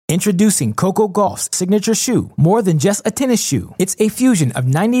Introducing Coco Gauff's signature shoe, more than just a tennis shoe. It's a fusion of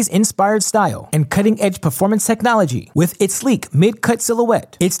 90s-inspired style and cutting-edge performance technology. With its sleek mid-cut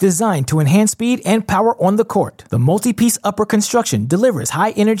silhouette, it's designed to enhance speed and power on the court. The multi-piece upper construction delivers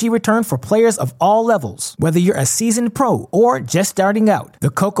high-energy return for players of all levels. Whether you're a seasoned pro or just starting out, the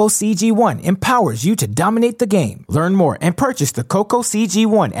Coco CG1 empowers you to dominate the game. Learn more and purchase the Coco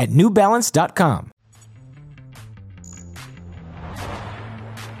CG1 at NewBalance.com.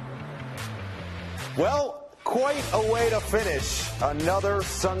 Well, quite a way to finish another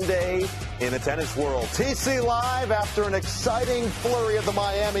Sunday in the tennis world. TC Live after an exciting flurry of the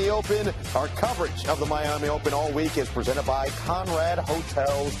Miami Open. Our coverage of the Miami Open all week is presented by Conrad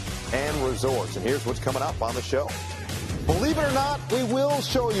Hotels and Resorts. And here's what's coming up on the show. Believe it or not, we will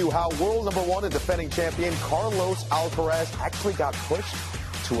show you how world number one and defending champion Carlos Alcaraz actually got pushed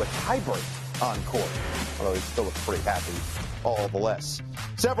to a tiebreak on court. Although he still looks pretty happy, all the less.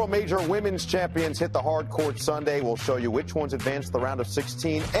 Several major women's champions hit the hard court Sunday. We'll show you which ones advanced to the round of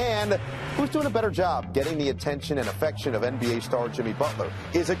 16 and who's doing a better job getting the attention and affection of NBA star Jimmy Butler.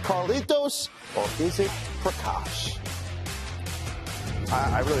 Is it Carlitos or is it Prakash?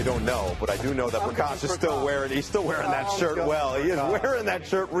 I really don't know, but I do know that Prakash is still wearing that shirt well. He is wearing that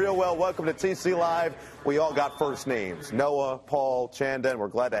shirt real well. Welcome to TC Live. We all got first names. Noah, Paul, Chanda, and we're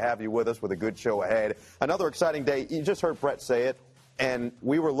glad to have you with us with a good show ahead. Another exciting day. You just heard Brett say it, and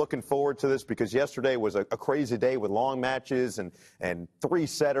we were looking forward to this because yesterday was a crazy day with long matches and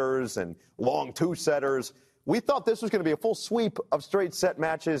three-setters and long two-setters. We thought this was going to be a full sweep of straight set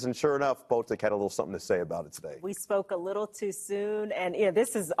matches, and sure enough, Botic had a little something to say about it today. We spoke a little too soon, and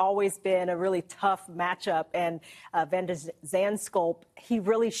this has always been a really tough matchup. And Van de Zandschulp, he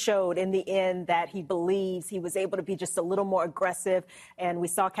really showed in the end that he believes he was able to be just a little more aggressive. And we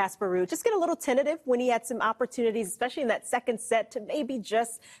saw Casper Ruud just get a little tentative when he had some opportunities, especially in that second set, to maybe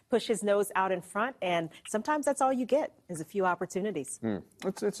just push his nose out in front. And sometimes that's all you get is a few opportunities.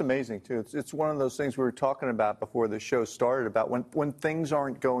 It's amazing, too. It's one of those things we were talking about before the show started about when things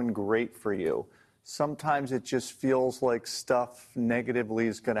aren't going great for you. Sometimes it just feels like stuff negatively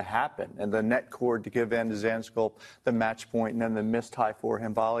is going to happen. And the net cord to give Van de Zandschulp the match point and then the missed high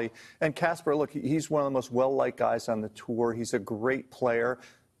forehand volley. And Casper, look, he's one of the most well-liked guys on the tour. He's a great player,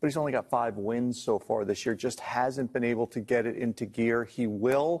 but he's only got 5 wins so far this year. Just hasn't been able to get it into gear. He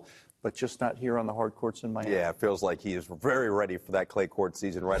will, but just not here on the hard courts in Miami. Yeah, it feels like he is very ready for that clay court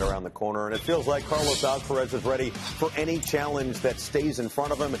season right around the corner. And it feels like Carlos Alcaraz is ready for any challenge that stays in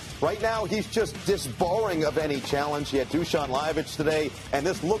front of him. Right now, he's just disbarring of any challenge. He had Dusan Lajovic today, and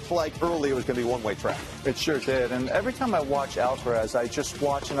this looked like early it was going to be one-way traffic. It sure did. And every time I watch Alcaraz, I just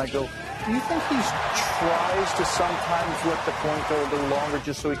watch and I go, do you think he tries to sometimes let the point go a little longer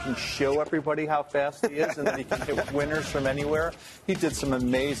just so he can show everybody how fast he is and that he can hit winners from anywhere? He did some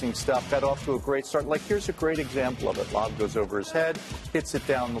amazing stuff. Got off to a great start. Like, here's a great example of it. Lob goes over his head, hits it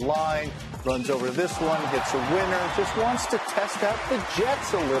down the line, runs over to this one, hits a winner, just wants to test out the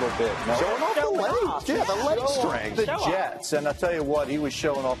Jets a little bit. Showing off the legs. Yeah, the leg strength. The Jets. And I'll tell you what, he was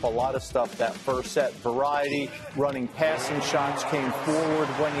showing off a lot of stuff that first set. Variety, running passing shots, came forward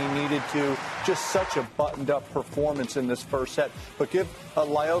when he needed to. Just such a buttoned-up performance in this first set. But give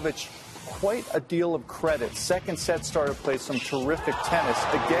Lajovic quite a deal of credit. Second set started to play some terrific tennis.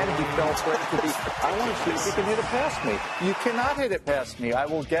 Again, he fell prey to the, I want to see if you can hit it past me. You cannot hit it past me. I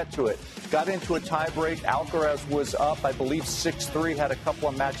will get to it. Got into a tiebreak. Alcaraz was up, I believe, 6-3, had a couple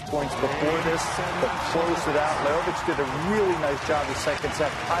of match points before this, but closed it out. Lajovic did a really nice job the second set.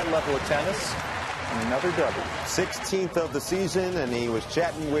 High level of tennis. And another double. 16th of the season, and he was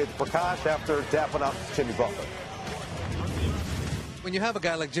chatting with Prakash after dapping up Jimmy Butler. When you have a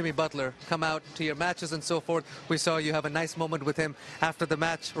guy like Jimmy Butler come out to your matches and so forth, we saw you have a nice moment with him after the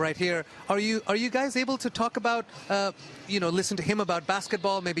match right here. Are you guys able to talk about, listen to him about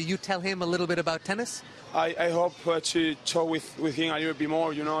basketball? Maybe you tell him a little bit about tennis? I hope to talk with him a little bit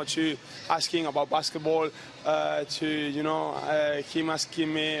more, to ask him about basketball, him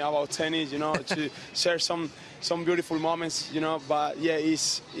asking me about tennis, to share some beautiful moments, but yeah,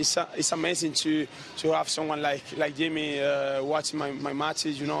 it's amazing to have someone like Jimmy watching my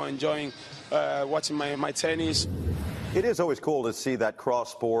matches, enjoying watching my tennis. It is always cool to see that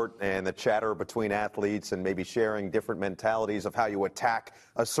cross sport and the chatter between athletes and maybe sharing different mentalities of how you attack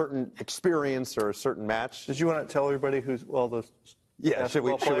a certain experience or a certain match. Did you want to tell everybody who's, well, the Yeah, should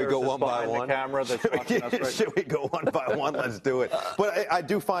we go one by one? Should we go one by one? Let's do it. But I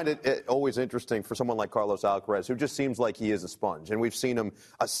do find it always interesting for someone like Carlos Alcaraz, who just seems like he is a sponge. And we've seen him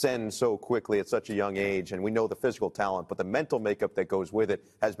ascend so quickly at such a young age. And we know the physical talent, but the mental makeup that goes with it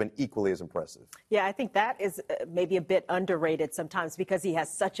has been equally as impressive. Yeah, I think that is maybe a bit underrated sometimes because he has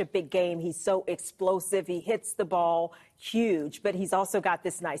such a big game. He's so explosive. He hits the ball huge, but he's also got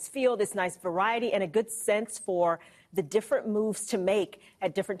this nice feel, this nice variety, and a good sense for the different moves to make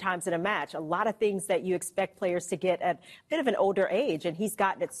at different times in a match. A lot of things that you expect players to get at a bit of an older age, and he's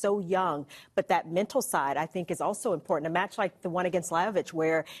gotten it so young. But that mental side, I think, is also important. A match like the one against Lajovic,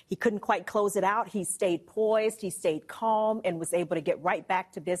 where he couldn't quite close it out, he stayed poised, he stayed calm, and was able to get right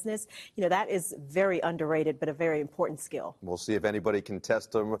back to business. You know, that is very underrated, but a very important skill. We'll see if anybody can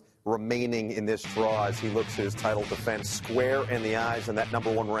test him remaining in this draw as he looks his title defense square in the eyes and that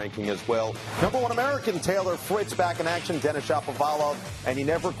 #1 ranking as well. #1 American Taylor Fritz back in action, Denis Shapovalov, and you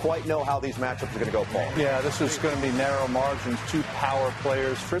never quite know how these matchups are going to go, Paul. Yeah, this is going to be narrow margins, two power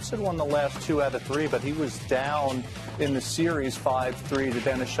players. Fritz had won the last 2 out of 3, but he was down in the series 5-3 to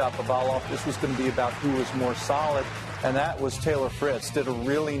Denis Shapovalov. This was going to be about who was more solid, and that was Taylor Fritz. Did a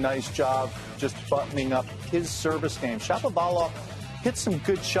really nice job just buttoning up his service game. Shapovalov hit some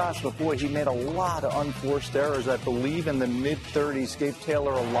good shots, but boy, he made a lot of unforced errors. I believe in the mid-30s, gave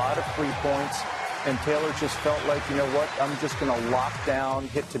Taylor a lot of free points. And Taylor just felt like, you know what, I'm just going to lock down,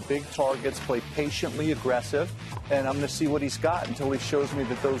 hit to big targets, play patiently aggressive, and I'm going to see what he's got until he shows me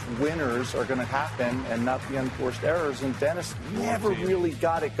that those winners are going to happen and not the unforced errors. And Denis never really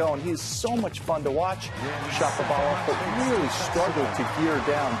got it going. He's so much fun to watch, Shapovalov, but really struggled to gear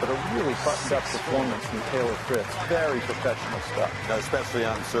down, but a really buttoned-up performance from Taylor Fritz. Very professional stuff. Now, especially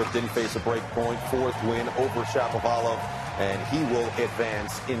on serve, didn't face a break point, 4th win over Shapovalov, and he will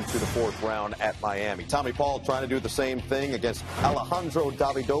advance into the 4th round at Miami. Tommy Paul trying to do the same thing against Alejandro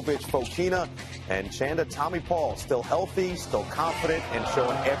Davidovich Fokina. And Chanda, Tommy Paul still healthy, still confident, and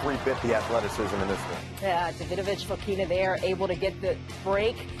showing every bit the athleticism in this one. Yeah, Davidovich Fokina there, able to get the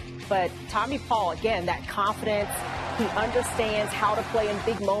break. But Tommy Paul, again, that confidence. He understands how to play in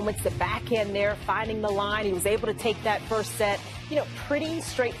big moments, the backhand there, finding the line. He was able to take that first set, pretty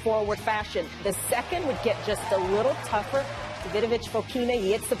straightforward fashion. The second would get just a little tougher. Davidovich Fokina,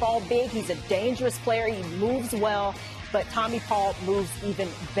 he hits the ball big. He's a dangerous player. He moves well. But Tommy Paul moves even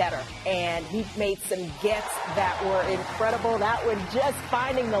better. And he made some gets that were incredible. That were just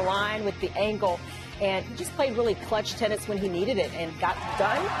finding the line with the angle. And he just played really clutch tennis when he needed it and got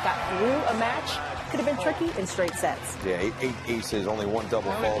through a match. Could have been tricky in straight sets. Yeah, 8 aces, only 1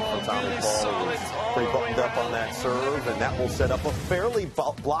 double fault for Tommy Paul. He was pretty buttoned up on that serve, and that will set up a fairly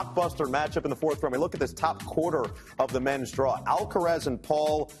blockbuster matchup in the 4th round. We look at this top quarter of the men's draw. Alcaraz and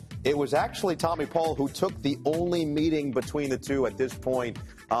Paul, it was actually Tommy Paul who took the only meeting between the two at this point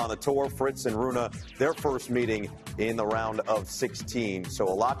on the tour. Fritz and Rune, their first meeting in the round of 16. So a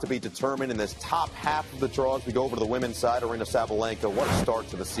lot to be determined in this top half of the draw as we go over to the women's side. Aryna Sabalenka, what a start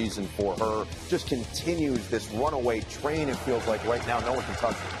to the season for her. Just continues this runaway train, it feels like right now. No one can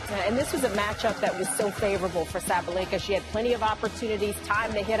touch her. Yeah, and this was a matchup that was so favorable for Sabalenka. She had plenty of opportunities,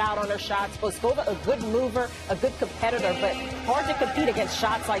 time to hit out on her shots. Boskova, a good mover, a good competitor, but hard to compete against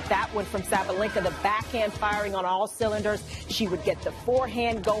shots like that one from Sabalenka. The backhand firing on all cylinders. She would get the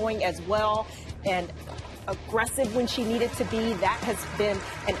forehand going as well, and aggressive when she needed to be. That has been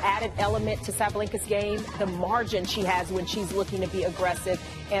an added element to Sabalenka's game. The margin she has when she's looking to be aggressive.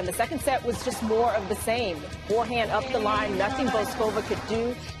 And the second set was just more of the same. Forehand up the line, nothing Boskova could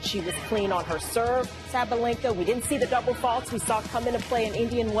do. She was clean on her serve. Sabalenka, we didn't see the double faults we saw come into play in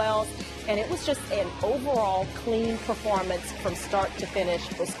Indian Wells. And it was just an overall clean performance from start to finish.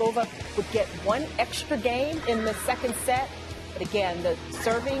 Boskova would get 1 extra game in the second set. But again, the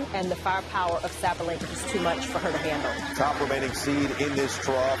serving and the firepower of Sabalenka is too much for her to handle. Top remaining seed in this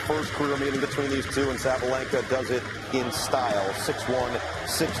draw. First career meeting between these two, and Sabalenka does it in style. 6-1,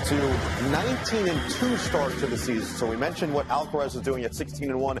 6-2, 19-2 start to the season. So we mentioned what Alcaraz is doing at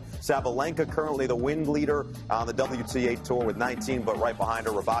 16-1. Sabalenka currently the win leader on the WTA Tour with 19, but right behind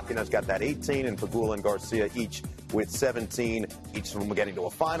her, Rybakina's got that 18, and Pegula and Garcia each with 17. Each of them getting to a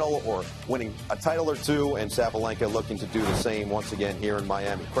final or winning a title or two, and Sabalenka looking to do the same once again here in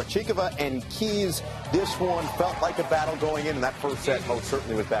Miami. Krejcikova and Keys, this one felt like a battle going in, and that first set most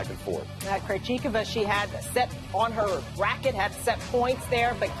certainly was back and forth. Krejcikova, she had set on her racket, had set points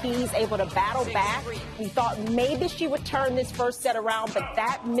there, but Keys able to battle back. We thought maybe she would turn this first set around, but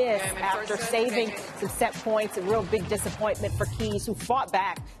that miss after saving some set points, a real big disappointment for Keys, who fought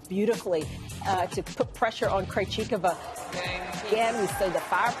back beautifully to put pressure on Krejcikova. Krejcikova. Again, we say the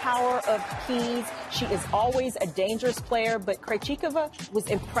firepower of Keys. She is always a dangerous player, but Krejcikova was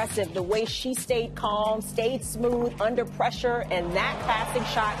impressive. The way she stayed calm, stayed smooth under pressure, and that passing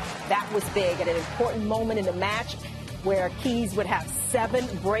shot, that was big at an important moment in the match where Keys would have 7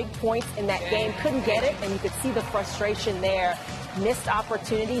 break points in that game. Couldn't get it, and you could see the frustration there. Missed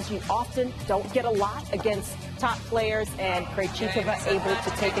opportunities. You often don't get a lot against top players, and Krejcikova able to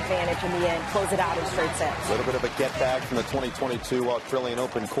take advantage in the end, close it out in straight sets. A little bit of a get back from the 2022 Australian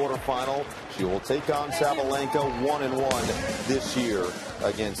Open quarterfinal. She will take on Sabalenka 1-1 this year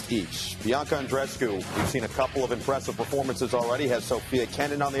against each. Bianca Andreescu, we've seen a couple of impressive performances already. Has Sofia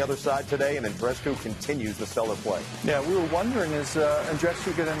Kenin on the other side today, and Andreescu continues the stellar play. Yeah, we were wondering, is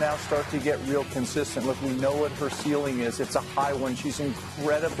Andreescu going to now start to get real consistent? Look, we know what her ceiling is. It's a high one. She's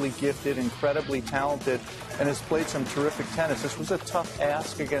incredibly gifted, incredibly talented, and has played some terrific tennis. This was a tough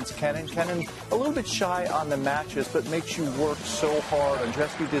ask against Kenin. Kenin a little bit shy on the matches, but makes you work so hard.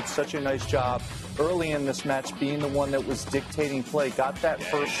 Andreescu did such a nice job early in this match being the one that was dictating play. Got that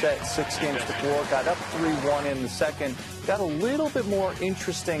first set 6 games to 4, got up 3-1 in the second. Got a little bit more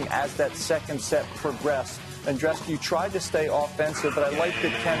interesting as that second set progressed. Andreescu tried to stay offensive, but I like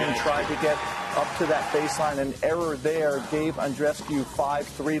that Kenin tried to get up to that baseline. An error there gave Andreescu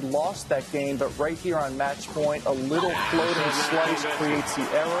 5-3, lost that game, but right here on match point, a little floating slice creates the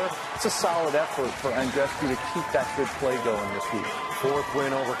error. It's a solid effort for Andreescu to keep that good play going this week. 4th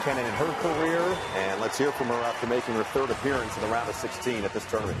win over Kenin in her career, and let's hear from her after making her 3rd appearance in the round of 16 at this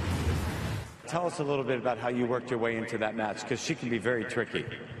tournament. Tell us a little bit about how you worked your way into that match, because she can be very tricky.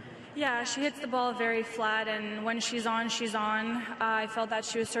 Yeah, she hits the ball very flat, and when she's on, she's on. I felt that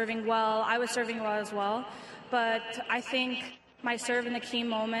she was serving well. I was serving well as well. But I think my serve in the key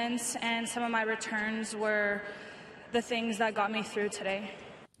moments and some of my returns were the things that got me through today.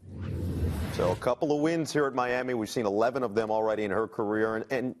 So a couple of wins here at Miami. We've seen 11 of them already in her career,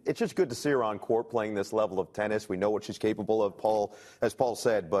 and it's just good to see her on court playing this level of tennis. We know what she's capable of, as Paul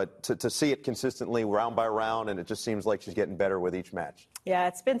said, but to see it consistently round by round, and it just seems like she's getting better with each match. Yeah,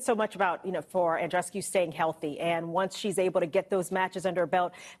 it's been so much about, for Andreescu staying healthy. And once she's able to get those matches under her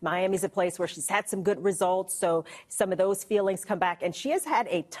belt, Miami's a place where she's had some good results. So some of those feelings come back. And she has had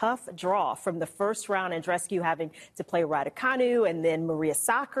a tough draw from the first round. Andreescu having to play Raducanu and then Maria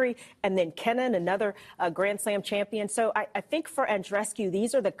Sakkari and then Kenin, another Grand Slam champion. So I think for Andreescu,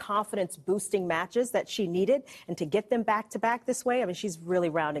 these are the confidence-boosting matches that she needed. And to get them back-to-back this way, I mean, she's really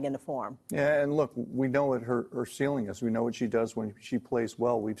rounding into form. Yeah, and look, we know what her ceiling is. We know what she does when she plays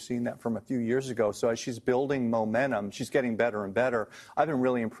well. We've seen that from a few years ago. So as she's building momentum, she's getting better and better. I've been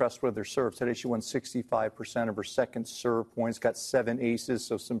really impressed with her serve. Today she won 65% of her second serve points, got 7 aces,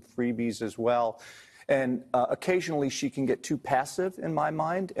 so some freebies as well. And occasionally she can get too passive in my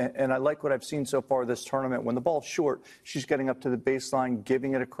mind. And I like what I've seen so far this tournament. When the ball's short, she's getting up to the baseline,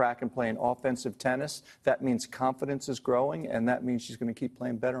 giving it a crack and playing offensive tennis. That means confidence is growing, and that means she's going to keep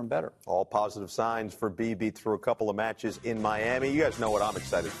playing better and better. All positive signs for BB through a couple of matches in Miami. You guys know what I'm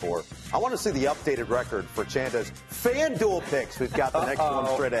excited for. I want to see the updated record for Chanda's FanDuel picks. We've got the next one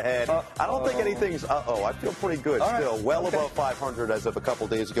straight ahead. I don't think anything's I feel pretty good still. Right. Well above 500 as of a couple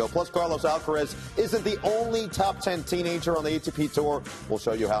days ago. Plus, Carlos Alcaraz isn't the only top 10 teenager on the ATP Tour. We'll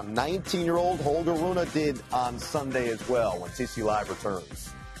show you how 19-year-old Holger Rune did on Sunday as well when TC Live returns.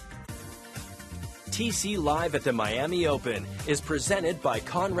 TC Live at the Miami Open is presented by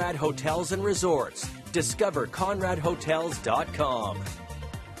Conrad Hotels and Resorts. Discover ConradHotels.com.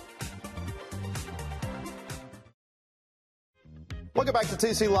 Welcome back to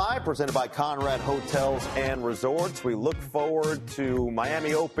TC Live, presented by Conrad Hotels and Resorts. We look forward to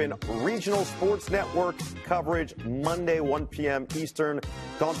Miami Open Regional Sports Network coverage Monday, 1 p.m. Eastern.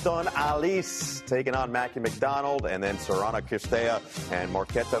 Compton Alice taking on Mackie McDonald, and then Sorana Cirstea and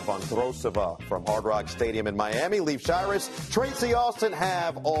Marketa Vondrousova from Hard Rock Stadium in Miami. Leif Shiras, Tracy Austin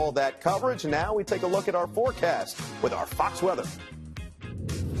have all that coverage. Now we take a look at our forecast with our Fox Weather.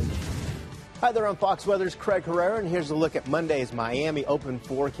 Hi there, I'm Fox Weather's Craig Herrera, and here's a look at Monday's Miami Open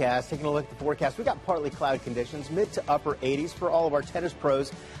forecast. Taking a look at the forecast, we got partly cloud conditions, mid to upper 80s for all of our tennis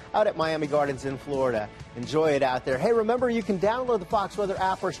pros out at Miami Gardens in Florida. Enjoy it out there. Hey, remember, you can download the Fox Weather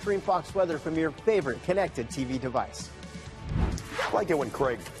app or stream Fox Weather from your favorite connected TV device. I like it when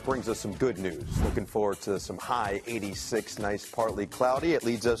Craig brings us some good news. Looking forward to some high 86, nice partly cloudy. It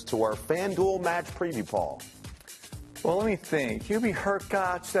leads us to our FanDuel match preview, Paul. Well, let me think. Hubie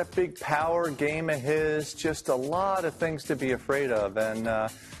Hurkacz, that big power game of his, just a lot of things to be afraid of. And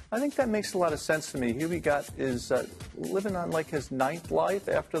I think that makes a lot of sense to me. Hubie is living on like his 9th life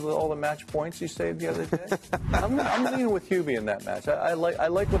after all the match points he saved the other day. I'm leaning with Hubie in that match. I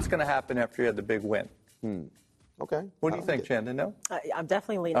like what's going to happen after he had the big win. Okay. What do you think, Chandon? No? I'm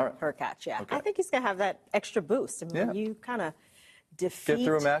definitely leaning Right. Hurkacz, yeah. Okay. I think he's going to have that extra boost. I mean, when you kind of defeat... Get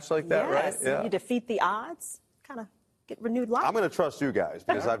through a match like that, right? Yeah. You defeat the odds, kind of get renewed life. I'm going to trust you guys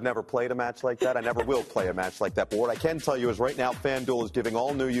because I've never played a match like that. I never will play a match like that. But what I can tell you is right now, FanDuel is giving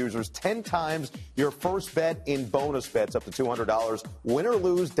all new users 10 times your first bet in bonus bets up to $200. Win or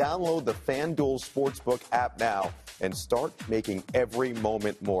lose, download the FanDuel Sportsbook app now and start making every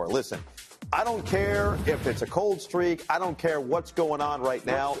moment more. Listen, I don't care if it's a cold streak. I don't care what's going on right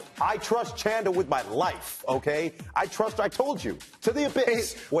now. I trust Chanda with my life, okay? I told you, to the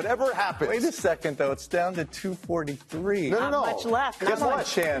abyss, whatever happens. Wait a second, though. It's down to 243. No. Not much left. Guess what,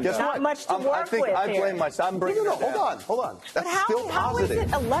 Chanda? Guess Not what? much to work I think with I here. blame myself. I'm bringing No, it down. hold on. That's But still how is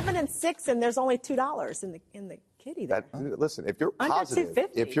positive. it 11-6 and there's only $2 in the kitty there? Listen, if you're Under positive,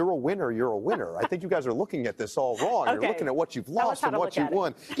 250. if you're a winner, you're a winner. I think you guys are looking at this all wrong. Okay. You're looking at what you've Tell us lost how and to what look you at it.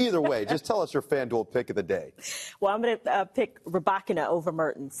 won. Either way, just tell us your FanDuel pick of the day. Well, I'm going to pick Rybakina over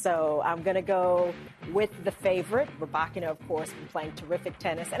Mertens. So I'm going to go with the favorite. Rybakina, of course, been playing terrific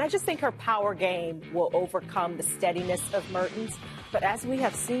tennis. And I just think her power game will overcome the steadiness of Mertens. But as we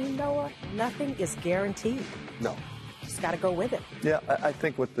have seen, Noah, nothing is guaranteed. No. Just got to go with it. Yeah, I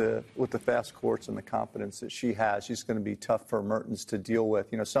think with the fast courts and the confidence that she has, she's going to be tough for Mertens to deal with.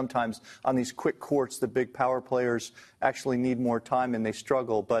 You know, sometimes on these quick courts, the big power players actually need more time and they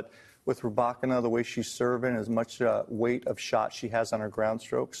struggle. But with Rybakina, the way she's serving, as much weight of shot she has on her ground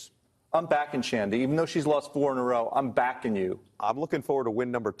strokes, I'm backing Chanda. Even though she's lost 4 in a row, I'm backing you. I'm looking forward to win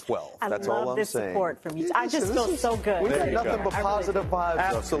number 12. That's all I'm saying. I love this support from you. I just feel so good. We There got you nothing go. but positive vibes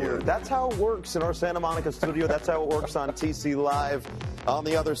Absolutely. up here. That's how it works in our Santa Monica studio. That's how it works on TC Live. On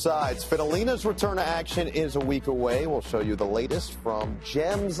the other side, Svitolina's return to action is a week away. We'll show you the latest from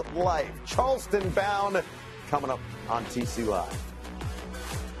Gem's life. Charleston bound coming up on TC Live.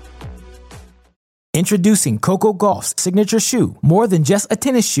 Introducing Coco Gauff's signature shoe. More than just a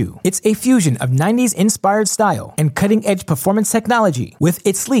tennis shoe, it's a fusion of 90s inspired style and cutting edge performance technology. With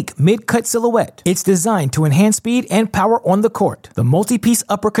its sleek mid-cut silhouette, it's designed to enhance speed and power on the court. The multi-piece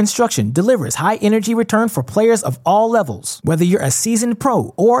upper construction delivers high energy return for players of all levels. Whether you're a seasoned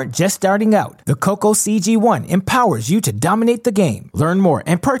pro or just starting out, the Coco CG1 empowers you to dominate the game. Learn more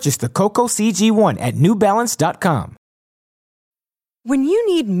and purchase the Coco CG1 at newbalance.com. When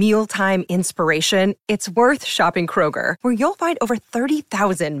you need mealtime inspiration, it's worth shopping Kroger, where you'll find over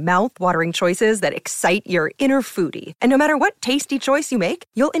 30,000 mouth-watering choices that excite your inner foodie. And no matter what tasty choice you make,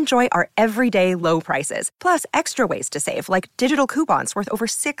 you'll enjoy our everyday low prices, plus extra ways to save, like digital coupons worth over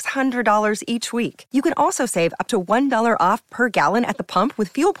 $600 each week. You can also save up to $1 off per gallon at the pump with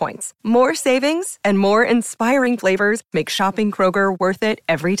fuel points. More savings and more inspiring flavors make shopping Kroger worth it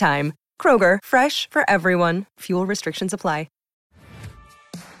every time. Kroger, fresh for everyone. Fuel restrictions apply.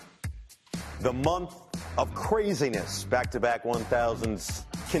 The month of craziness. Back-to-back 1000s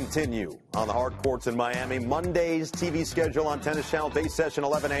continue on the hard courts in Miami. Monday's TV schedule on Tennis Channel. Day session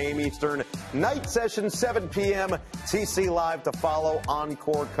 11 a.m. Eastern. Night session 7 p.m. TC Live to follow.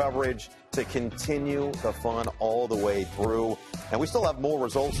 Encore coverage to continue the fun all the way through. And we still have more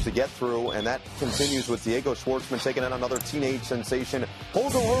results to get through, and that continues with Diego Schwartzman taking on another teenage sensation,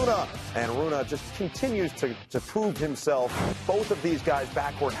 Holger Rune. And Rune just continues to prove himself. Both of these guys,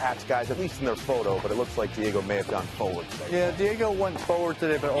 backward hats guys, at least in their photo, but it looks like Diego may have gone forward today. Yeah, Diego went forward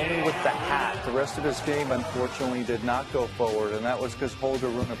today, but only with the hat. The rest of his game, unfortunately, did not go forward, and that was because Holger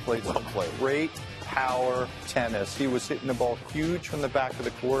Rune played some great power tennis. He was hitting the ball huge from the back of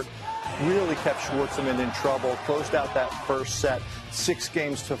the court. Really kept Schwartzman in trouble. Closed out that first set,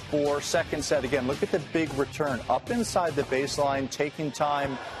 6-4. Second set, again, look at the big return. Up inside the baseline, taking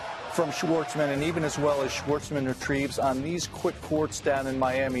time from Schwartzman, and even as well as Schwartzman retrieves on these quick courts down in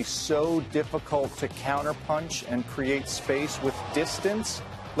Miami. So difficult to counterpunch and create space with distance.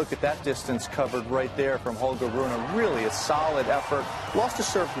 Look at that distance covered right there from Holger Rune. Really a solid effort. Lost a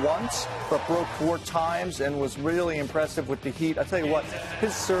serve once, but broke 4 times and was really impressive with the heat. I tell you what,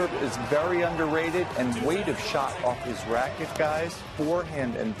 his serve is very underrated, and weight of shot off his racket, guys,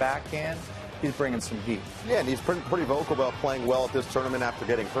 forehand and backhand. He's bringing some heat. Yeah, and he's pretty vocal about playing well at this tournament after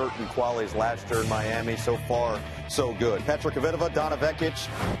getting hurt in qualies last year in Miami. So far, so good. Petra Kvitova, Donna Vekic.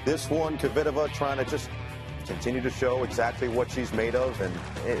 This one, Kvitova trying to just continue to show exactly what she's made of, and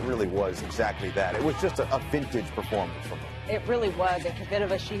it really was exactly that. It was just a vintage performance from her. It really was. And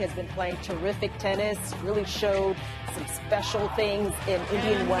Kvitova, she has been playing terrific tennis, really showed some special things in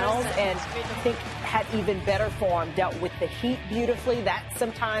Indian Wells, and I think had even better form, dealt with the heat beautifully. That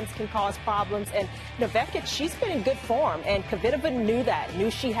sometimes can cause problems. And Vekic, she's been in good form, and Kvitova knew that, knew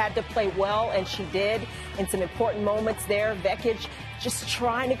she had to play well, and she did in some important moments there. Vekic just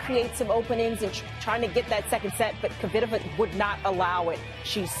trying to create some openings and trying to get that second set, but Kvitova would not allow it.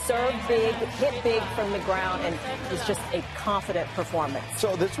 She served big, hit big from the ground, and it was just a confident performance.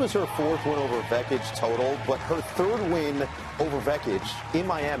 So this was her fourth win over Vekic total, but her third win over Vekic in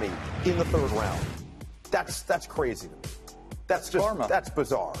Miami in the third round. That's crazy to me. That's just karma. That's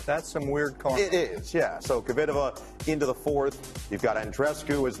bizarre. That's some weird karma. It is, yeah. So Kvitova into the fourth. You've got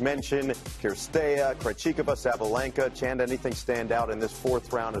Andreescu, as mentioned, Cirstea, Krejcikova, Sabalenka. Chanda, anything stand out in this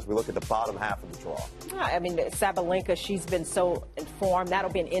fourth round as we look at the bottom half of the draw? Yeah, I mean, Sabalenka, she's been so informed.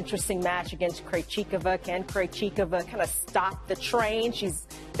 That'll be an interesting match against Krejcikova. Can Krejcikova kind of stop the train? She's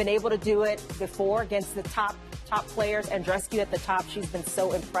been able to do it before against the top players. Andreescu at the top, she's been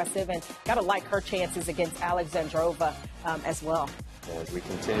so impressive, and got to like her chances against Alexandrova as well. As we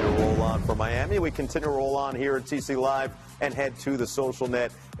continue to roll on for Miami, we continue to roll on here at TC Live and head to the social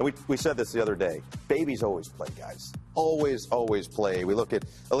net. And we said this the other day. Babies always play, guys. Always play. We look at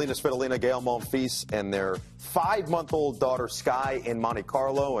Alina Svitolina, Gael Monfils, and their 5-month-old daughter, Sky, in Monte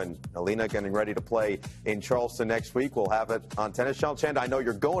Carlo. And Alina getting ready to play in Charleston next week. We'll have it on Tennis Channel. Chanda, I know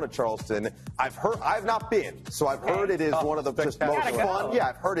you're going to Charleston. I've not been, so I've heard it is one of the just most fun. Yeah,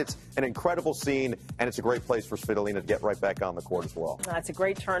 I've heard it's an incredible scene, and it's a great place for Svitolina to get right back on the court as well. It's a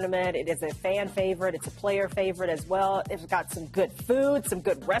great tournament. It is a fan favorite. It's a player favorite as well. It's got some good food, some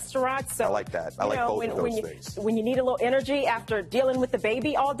good restaurants. So, I like that. I like both of those things. When you need a little energy after dealing with the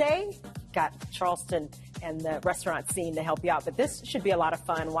baby all day, got Charleston and the restaurant scene to help you out. But this should be a lot of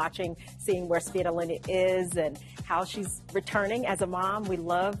fun seeing where Svitolina is and how she's returning as a mom. We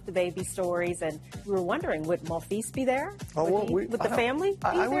love the baby stories, and we were wondering, would Monfils be there? Would the family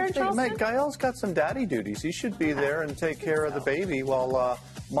be there in Charleston? Gael's got some daddy duties. He should be there and take care of the baby while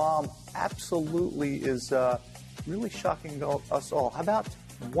mom absolutely is really shocking us all. How about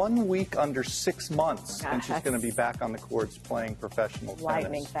 1 week under 6 months, and she's going to be back on the courts playing professional tennis.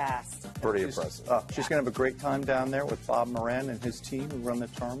 Lightning fast. Pretty impressive. She's going to have a great time down there with Bob Moran and his team who run the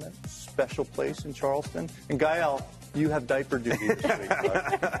tournament. Special place in Charleston. And Gael, you have diaper duty this week,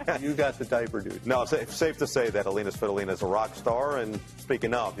 right? You got the diaper duty. No, it's safe to say that Alina Svitolina is a rock star. And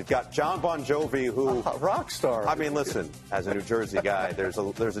speaking of, you've got John Bon Jovi, who rock star. I mean, listen, as a New Jersey guy, there's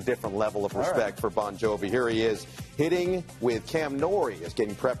a different level of respect for Bon Jovi. Here he is hitting with Cam Norrie, is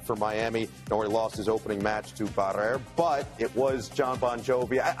getting prepped for Miami. Norrie lost his opening match to Barrer, but it was John Bon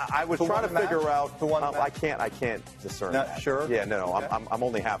Jovi. I was trying to figure out. I can't discern. Not sure. Yeah, no, okay. I'm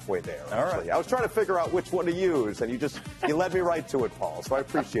only halfway there. All right. I was trying to figure out which one to use, and you led me right to it, Paul. So I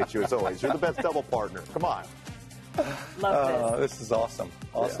appreciate you as always. You're the best double partner. Come on. Love this is awesome.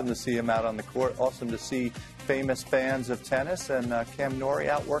 Awesome to see him out on the court. Awesome to see famous fans of tennis and Cam Norrie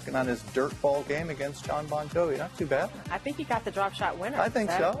out working on his dirt ball game against John Bon Jovi. Not too bad. I think he got the drop shot winner. I think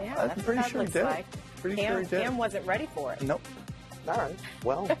so. Yeah, I'm pretty sure he did. Like. Cam wasn't ready for it. Nope. All right.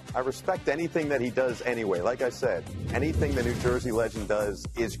 Well, I respect anything that he does anyway. Like I said, anything the New Jersey legend does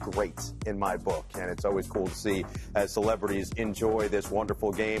is great in my book. And it's always cool to see as celebrities enjoy this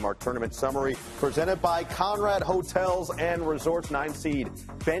wonderful game. Our tournament summary presented by Conrad Hotels and Resorts. 9-seed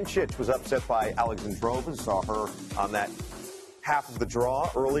Bencic was upset by Alexandrova. Saw her on that half of the draw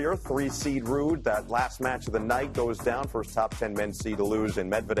earlier. 3-seed Ruud. That last match of the night goes down. First top 10 men's seed to lose.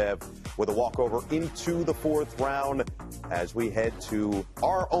 And Medvedev with a walkover into the fourth round as we head to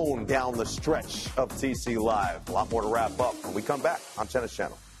our own down the stretch of TC Live. A lot more to wrap up when we come back on Tennis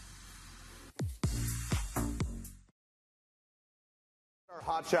Channel. Our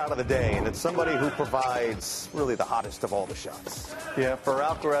hot shot of the day, and it's somebody who provides really the hottest of all the shots. Yeah, for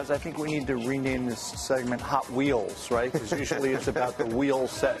Alcaraz, I think we need to rename this segment Hot Wheels, right? Because usually it's about the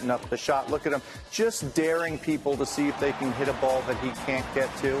wheels setting up the shot. Look at him, just daring people to see if they can hit a ball that he can't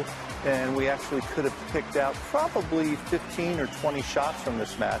get to. And we actually could have picked out probably 15 or 20 shots from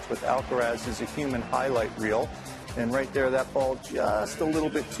this match with Alcaraz as a human highlight reel. And right there, that ball just a little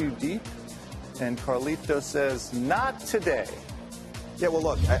bit too deep. And Carlito says, not today. Yeah, well,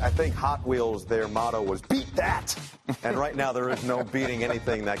 look, I think Hot Wheels, their motto was beat that. And right now there is no beating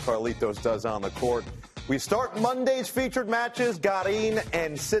anything that Carlitos does on the court. We start Monday's featured matches, Garin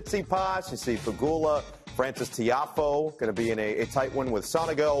and Tsitsipas. You see Pegula, Francis Tiafoe going to be in a tight one with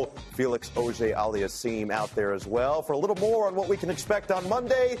Sonego. Felix Auger-Aliassime out there as well. For a little more on what we can expect on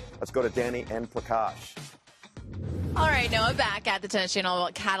Monday, let's go to Danny and Prakash. All right, Noah, back at the Tennis Channel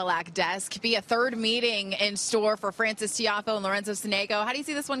Cadillac desk. Be a third meeting in store for Frances Tiafoe and Lorenzo Sonego. How do you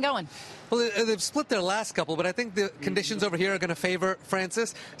see this one going? Well, they've split their last couple, but I think the conditions over here are going to favor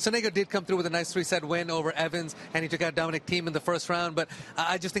Frances. Sonego did come through with a nice 3-set win over Evans, and he took out Dominic Thiem in the first round. But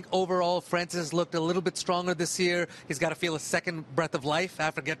I just think overall, Frances looked a little bit stronger this year. He's got to feel a second breath of life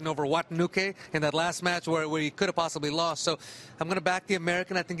after getting over Watanuke in that last match where he could have possibly lost. So I'm going to back the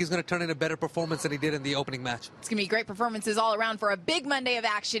American. I think he's going to turn in a better performance than he did in the opening match. It's going to be great performances all around for a big Monday of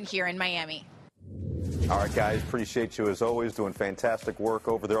action here in Miami. All right, guys, appreciate you as always, doing fantastic work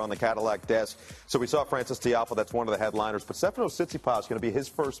over there on the Cadillac desk. So we saw Frances Tiafoe, that's one of the headliners, but Stefanos Tsitsipas is going to be his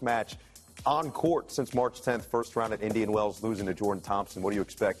first match on court since March 10th, first round at Indian Wells, losing to Jordan Thompson. What do you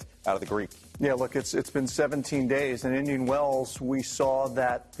expect out of the Greek? Yeah, look, it's been 17 days. In Indian Wells, we saw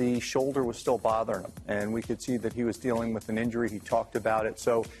that the shoulder was still bothering him, and we could see that he was dealing with an injury. He talked about it,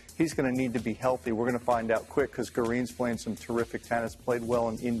 so he's going to need to be healthy. We're going to find out quick because Garin's playing some terrific tennis, played well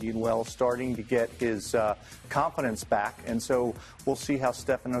in Indian Wells, starting to get his confidence back, and so we'll see how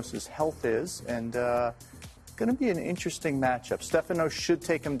Stefanos' health is, and going to be an interesting matchup. Stefanos should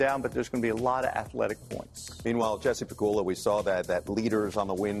take him down, but there's going to be a lot of athletic points. Meanwhile, Jessie Pegula, we saw that leaders on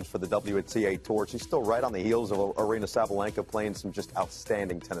the wins for the WTA Tour. She's still right on the heels of Aryna Sabalenka, playing some just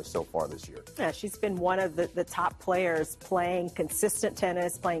outstanding tennis so far this year. Yeah, she's been one of the top players playing consistent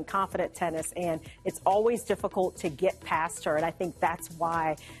tennis, playing confident tennis, and it's always difficult to get past her, and I think that's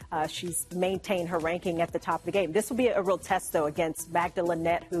why she's maintained her ranking at the top of the game. This will be a real test, though, against Magda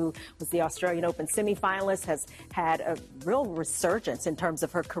Linette, who was the Australian Open semifinalist, has had a real resurgence in terms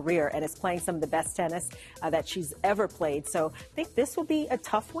of her career and is playing some of the best tennis that she's ever played. So I think this will be a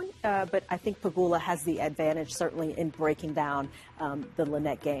tough one, but I think Pegula has the advantage certainly in breaking down the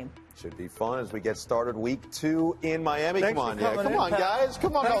Linette game. Should be fun as we get started week 2 in Miami. Come on, guys.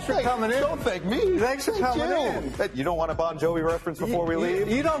 Come on, Thanks for coming in. Don't thank me. Thanks for coming in. You don't want a Bon Jovi reference before we leave?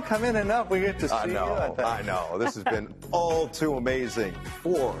 You don't come in enough. We get to see I know. This has been all too amazing.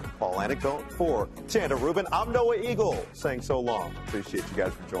 For Paul Anacone, for Chanda Rubin, I'm Noah Eagle saying so long. Appreciate you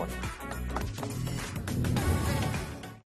guys for joining.